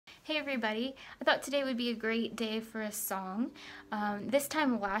Hey everybody, I thought today would be a great day for a song. This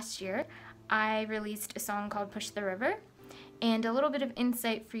time last year, I released a song called Push the River, and a little bit of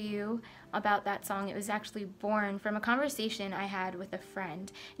insight for you about that song. It was actually born from a conversation I had with a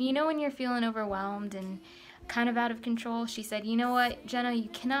friend. And you know when you're feeling overwhelmed and kind of out of control, she said, "You know what, Jenna, you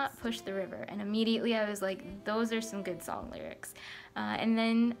cannot push the river." And immediately I was like, those are some good song lyrics. And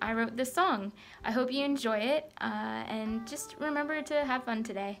then I wrote this song. I hope you enjoy it, and just remember to have fun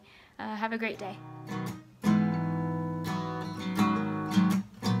today. Have a great day.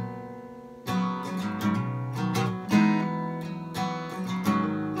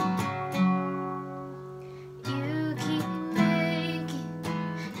 You keep making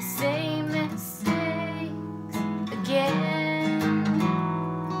the same mistakes again.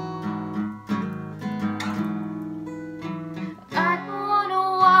 I don't want to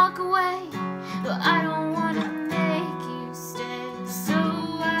walk away, but I don't want to make you stay, so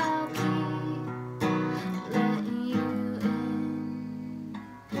I'll keep letting you in.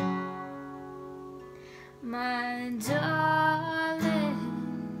 My darling,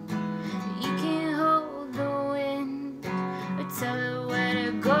 you can hold the wind or tell it where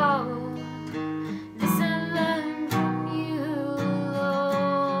to go.